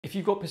If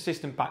you've got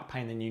persistent back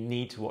pain, then you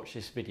need to watch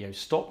this video.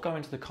 Stop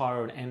going to the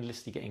chiro and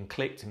endlessly getting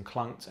clicked and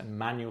clunked and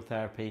manual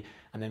therapy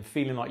and then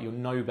feeling like you're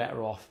no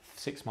better off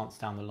 6 months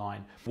down the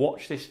line.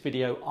 Watch this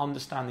video,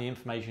 understand the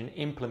information,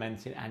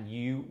 implement it, and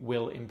you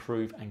will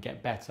improve and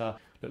get better.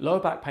 Look, lower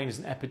back pain is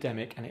an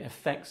epidemic and it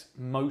affects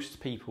most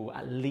people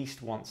at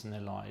least once in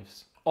their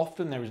lives.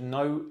 Often there is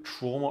no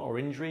trauma or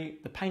injury,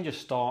 the pain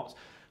just starts.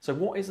 So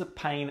what is the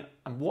pain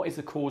and what is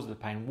the cause of the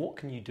pain? What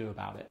can you do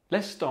about it?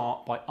 Let's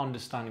start by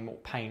understanding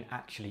what pain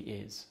actually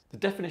is. The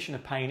definition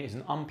of pain is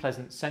an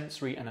unpleasant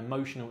sensory and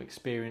emotional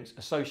experience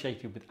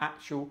associated with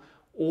actual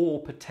or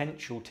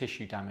potential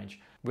tissue damage.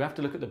 We have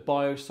to look at the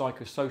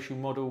biopsychosocial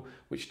model,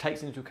 which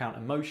takes into account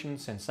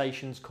emotions,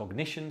 sensations,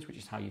 cognitions, which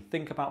is how you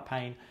think about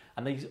pain,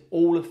 and these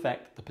all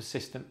affect the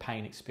persistent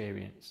pain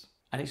experience.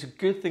 And it's a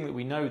good thing that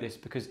we know this,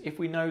 because if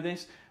we know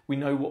this, we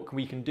know what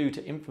we can do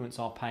to influence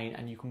our pain,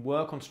 and you can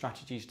work on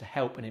strategies to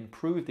help and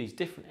improve these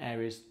different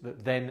areas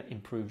that then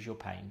improves your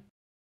pain.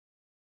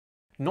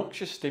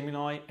 Noxious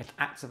stimuli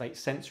activate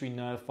sensory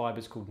nerve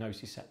fibers called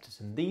nociceptors,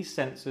 and these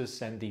sensors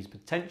send these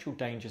potential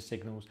danger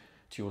signals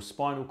to your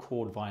spinal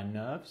cord via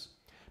nerves,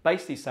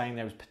 basically saying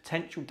there is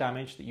potential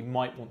damage that you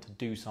might want to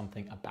do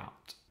something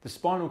about. The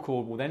spinal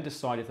cord will then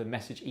decide if the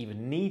message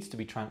even needs to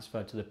be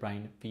transferred to the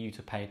brain for you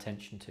to pay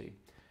attention to.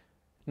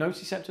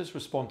 Nociceptors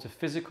respond to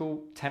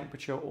physical,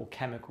 temperature or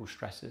chemical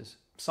stresses.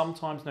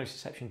 Sometimes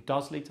nociception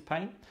does lead to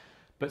pain,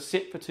 but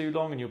sit for too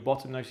long and your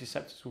bottom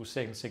nociceptors will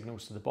send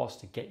signals to the boss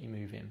to get you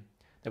moving.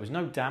 There was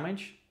no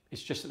damage,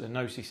 it's just that the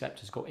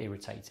nociceptors got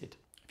irritated.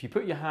 If you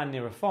put your hand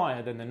near a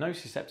fire, then the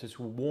nociceptors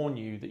will warn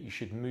you that you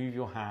should move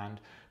your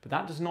hand, but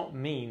that does not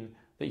mean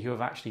that you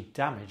have actually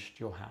damaged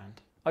your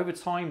hand. Over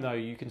time though,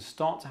 you can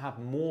start to have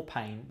more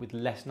pain with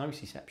less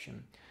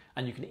nociception.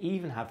 And you can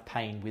even have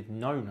pain with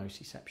no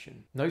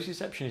nociception.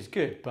 Nociception is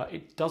good, but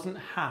it doesn't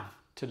have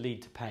to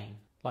lead to pain.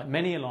 Like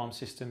many alarm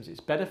systems, it's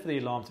better for the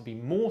alarm to be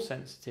more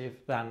sensitive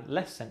than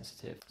less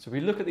sensitive. So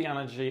we look at the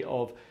analogy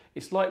of,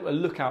 it's like a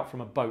lookout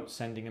from a boat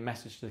sending a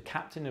message to the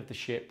captain of the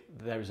ship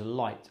that there is a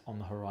light on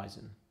the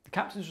horizon. The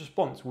captain's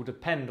response will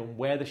depend on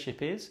where the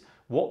ship is,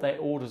 what their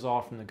orders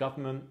are from the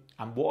government,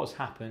 and what has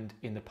happened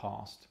in the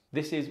past.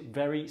 This is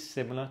very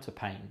similar to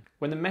pain.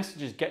 When the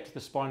messages get to the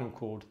spinal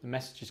cord, the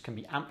messages can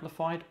be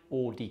amplified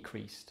or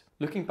decreased.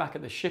 Looking back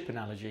at the ship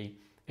analogy,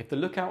 if the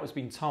lookout has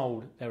been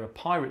told there are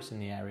pirates in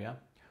the area,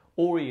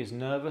 or he is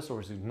nervous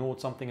or has ignored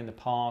something in the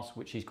past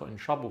which he's got in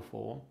trouble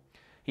for,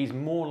 he's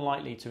more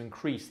likely to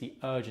increase the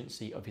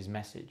urgency of his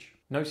message.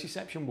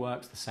 Nociception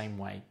works the same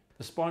way.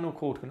 The spinal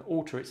cord can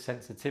alter its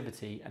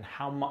sensitivity and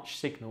how much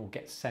signal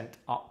gets sent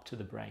up to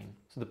the brain.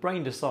 So the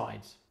brain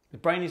decides. The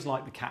brain is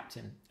like the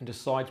captain and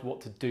decides what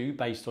to do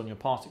based on your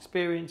past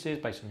experiences,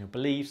 based on your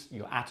beliefs,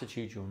 your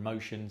attitudes, your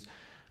emotions.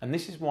 And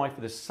this is why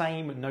for the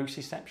same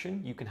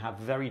nociception, you can have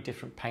very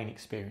different pain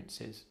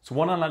experiences. So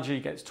one analogy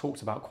that gets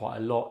talked about quite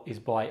a lot is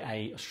by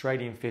an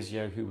Australian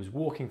physio who was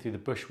walking through the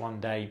bush one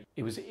day.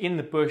 It was in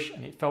the bush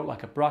and it felt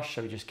like a brush,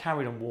 so he just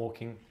carried on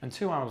walking. And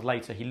 2 hours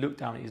later, he looked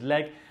down at his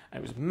leg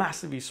and it was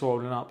massively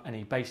swollen up and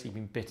he'd basically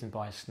been bitten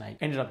by a snake.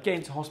 Ended up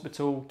getting to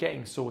hospital,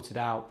 getting sorted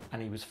out,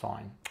 and he was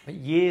fine. But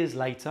years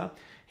later,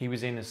 he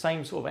was in the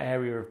same sort of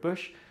area of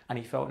bush and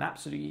he felt an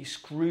absolutely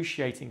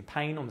excruciating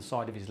pain on the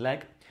side of his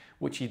leg,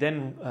 which he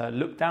then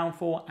looked down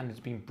for and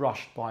had been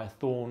brushed by a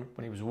thorn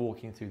when he was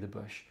walking through the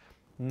bush.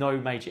 No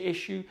major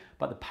issue,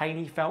 but the pain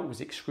he felt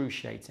was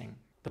excruciating.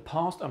 The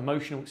past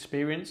emotional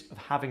experience of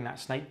having that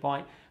snake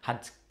bite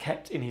had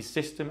kept in his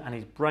system and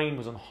his brain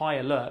was on high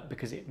alert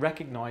because it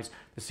recognised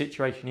the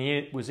situation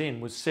he was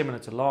in was similar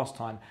to last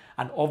time,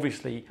 and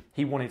obviously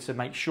he wanted to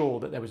make sure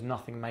that there was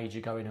nothing major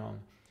going on.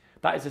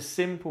 That is a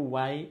simple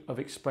way of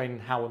explaining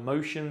how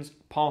emotions,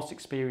 past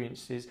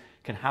experiences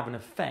can have an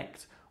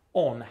effect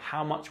on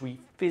how much we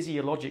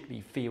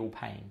physiologically feel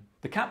pain.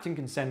 The captain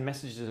can send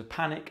messages of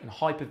panic and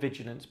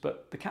hypervigilance,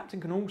 but the captain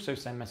can also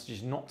send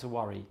messages not to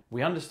worry.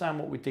 We understand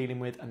what we're dealing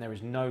with and there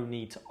is no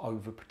need to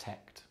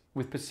overprotect.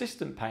 With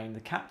persistent pain,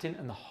 the captain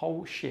and the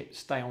whole ship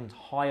stay on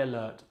high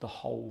alert the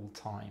whole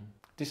time.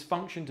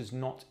 Dysfunction does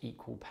not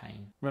equal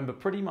pain. Remember,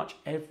 pretty much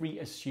every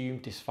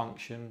assumed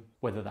dysfunction,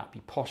 whether that be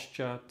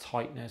posture,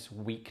 tightness,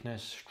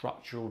 weakness,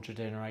 structural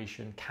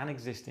degeneration, can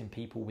exist in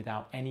people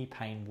without any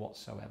pain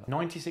whatsoever.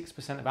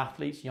 96% of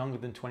athletes younger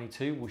than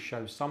 22 will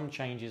show some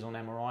changes on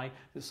MRI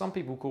that some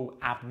people call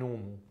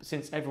abnormal. But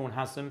since everyone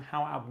has them,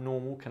 how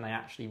abnormal can they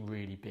actually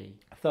really be?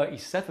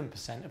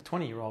 37% of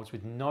 20-year-olds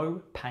with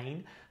no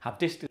pain have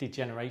disc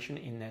degeneration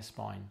in their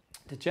spine.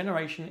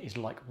 Degeneration is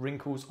like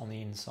wrinkles on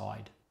the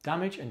inside.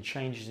 Damage and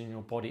changes in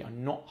your body are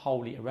not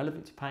wholly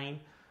irrelevant to pain,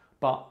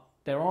 but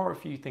there are a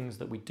few things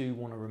that we do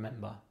want to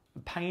remember.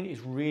 Pain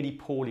is really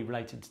poorly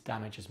related to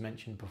damage, as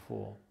mentioned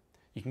before.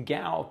 You can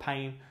get out of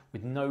pain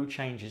with no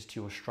changes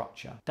to your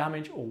structure.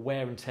 Damage or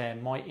wear and tear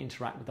might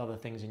interact with other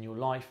things in your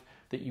life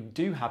that you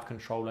do have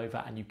control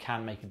over and you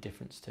can make a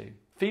difference to.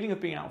 Feeling of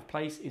being out of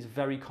place is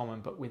very common,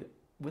 but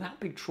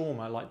without big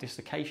trauma like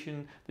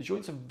dislocation, the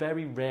joints are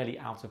very rarely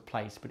out of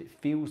place, but it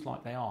feels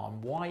like they are.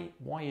 And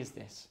why is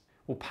this?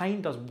 Well,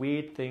 pain does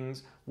weird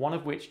things, one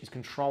of which is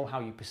control how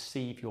you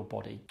perceive your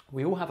body.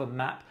 We all have a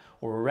map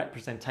or a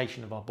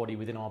representation of our body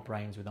within our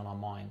brains, within our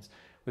minds.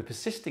 With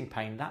persisting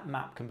pain, that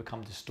map can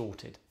become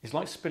distorted. It's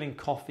like spilling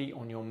coffee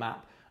on your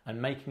map and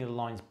making the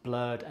lines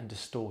blurred and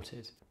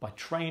distorted. By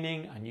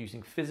training and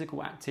using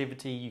physical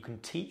activity, you can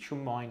teach your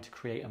mind to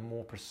create a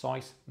more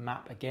precise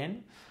map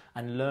again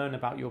and learn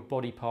about your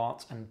body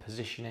parts and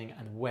positioning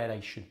and where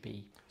they should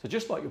be. So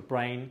just like your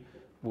brain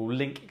will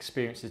link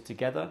experiences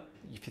together,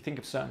 if you think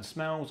of certain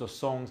smells or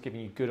songs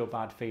giving you good or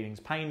bad feelings,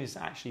 pain is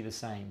actually the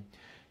same.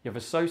 You have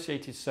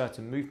associated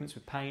certain movements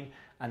with pain,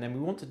 and then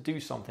we want to do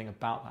something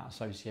about that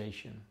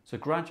association. So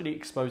gradually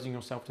exposing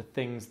yourself to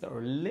things that are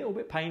a little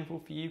bit painful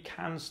for you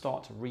can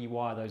start to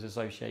rewire those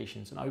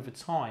associations, and over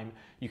time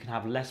you can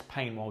have less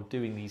pain while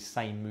doing these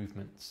same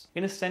movements.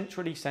 In a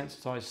centrally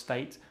sensitized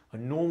state, a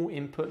normal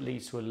input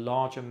leads to a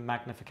larger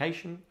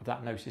magnification of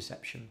that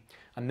nociception,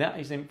 and that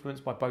is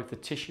influenced by both the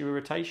tissue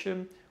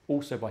irritation,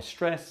 also by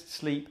stress,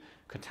 sleep,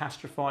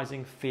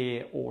 catastrophizing,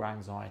 fear or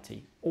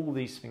anxiety. All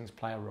these things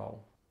play a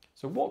role.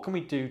 So what can we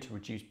do to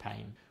reduce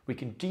pain? We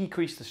can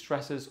decrease the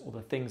stressors or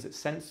the things that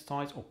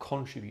sensitize or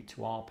contribute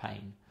to our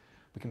pain.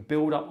 We can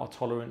build up our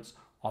tolerance,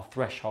 our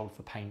threshold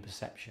for pain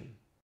perception.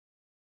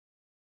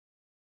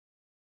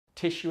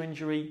 Tissue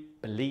injury,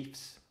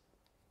 beliefs,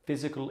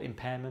 physical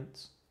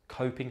impairments,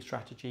 coping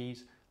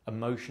strategies,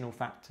 emotional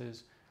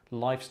factors,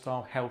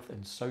 lifestyle, health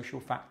and social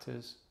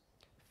factors,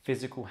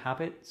 physical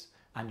habits,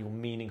 and your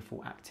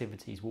meaningful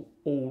activities will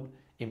all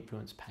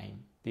influence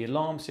pain. The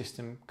alarm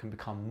system can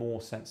become more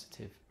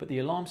sensitive, but the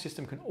alarm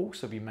system can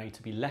also be made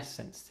to be less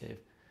sensitive,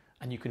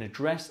 and you can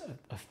address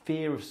a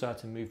fear of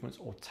certain movements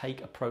or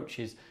take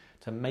approaches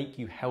to make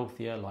you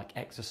healthier, like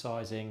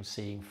exercising,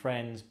 seeing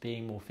friends,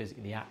 being more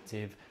physically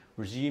active,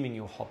 resuming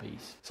your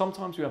hobbies.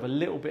 Sometimes we have a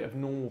little bit of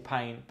normal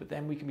pain, but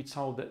then we can be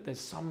told that there's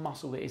some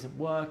muscle that isn't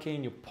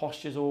working, your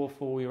posture's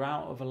awful, you're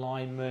out of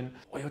alignment,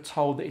 or you're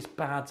told that it's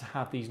bad to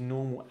have these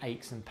normal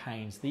aches and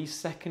pains. These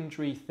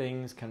secondary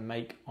things can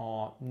make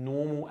our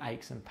normal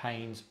aches and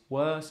pains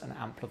worse and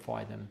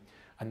amplify them.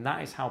 And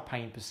that is how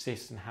pain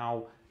persists and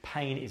how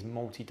pain is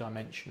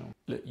multidimensional.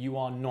 Look, you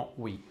are not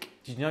weak.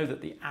 Did you know that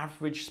the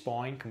average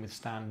spine can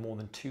withstand more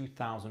than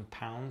 2,000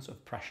 pounds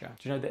of pressure?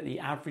 Do you know that the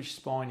average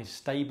spine is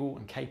stable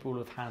and capable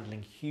of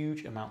handling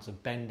huge amounts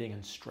of bending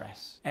and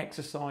stress?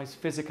 Exercise,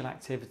 physical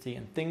activity,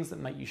 and things that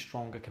make you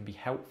stronger can be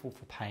helpful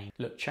for pain.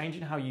 Look,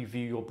 changing how you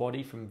view your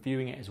body from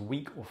viewing it as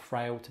weak or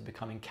frail to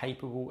becoming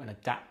capable and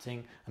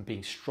adapting and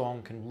being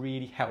strong can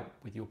really help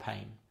with your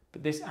pain.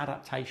 But this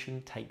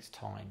adaptation takes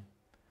time.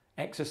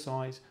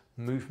 Exercise,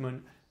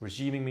 movement,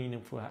 resuming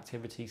meaningful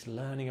activities,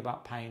 learning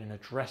about pain and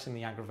addressing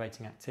the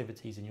aggravating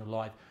activities in your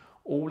life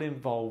all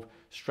involve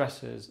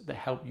stressors that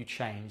help you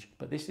change,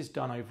 but this is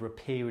done over a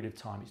period of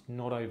time. It's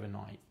not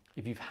overnight.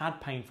 If you've had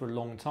pain for a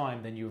long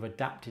time, then you've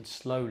adapted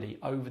slowly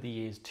over the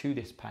years to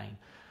this pain,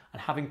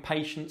 and having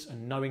patience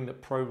and knowing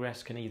that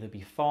progress can either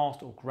be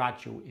fast or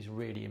gradual is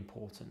really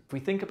important. If we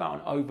think about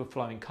an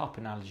overflowing cup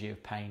analogy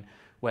of pain,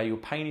 where your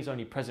pain is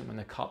only present when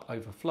the cup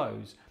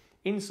overflows,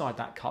 inside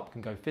that cup can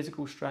go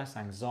physical stress,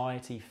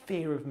 anxiety,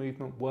 fear of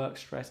movement, work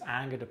stress,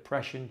 anger,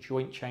 depression,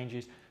 joint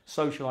changes,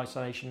 social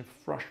isolation,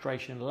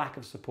 frustration, lack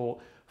of support,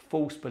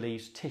 false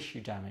beliefs, tissue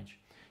damage.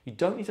 You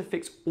don't need to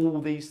fix all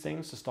these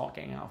things to start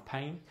getting out of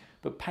pain,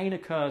 but pain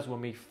occurs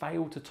when we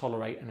fail to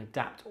tolerate and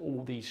adapt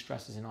all these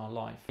stresses in our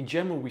life. In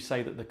general, we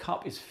say that the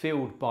cup is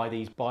filled by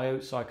these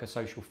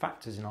biopsychosocial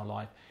factors in our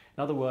life.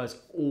 In other words,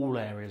 all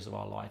areas of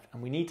our life,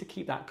 and we need to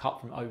keep that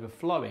cup from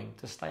overflowing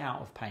to stay out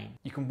of pain.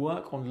 You can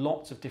work on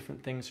lots of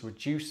different things to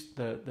reduce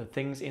the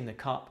things in the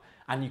cup,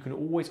 and you can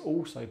always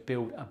also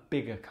build a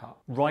bigger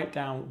cup. Write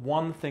down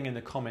one thing in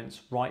the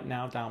comments right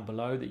now down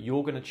below that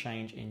you're going to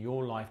change in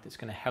your life that's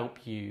going to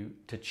help you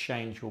to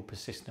change your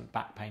persistent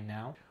back pain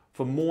now.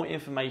 For more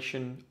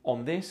information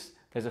on this,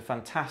 there's a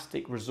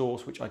fantastic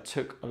resource which I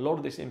took a lot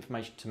of this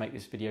information to make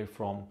this video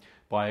from,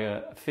 by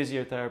a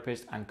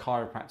physiotherapist and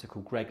chiropractor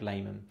called Greg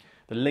Lehman.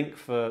 The link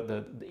for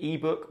the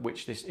ebook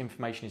which this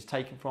information is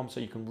taken from, so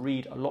you can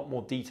read a lot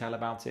more detail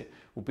about it,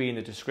 will be in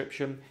the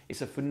description.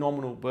 It's a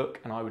phenomenal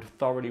book, and I would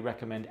thoroughly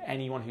recommend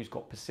anyone who's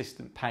got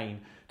persistent pain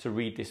to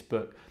read this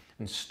book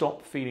and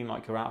stop feeling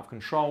like you're out of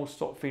control,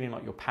 stop feeling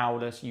like you're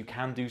powerless. You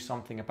can do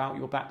something about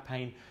your back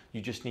pain.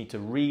 You just need to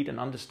read and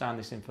understand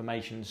this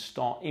information and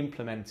start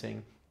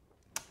implementing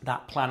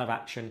that plan of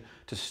action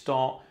to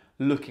start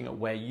looking at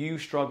where you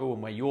struggle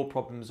and where your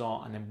problems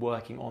are, and then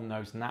working on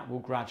those, and that will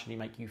gradually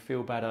make you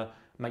feel better,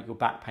 make your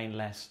back pain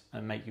less,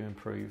 and make you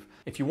improve.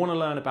 If you want to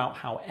learn about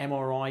how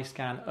MRI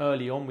scan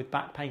early on with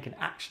back pain can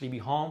actually be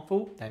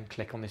harmful, then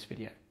click on this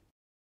video.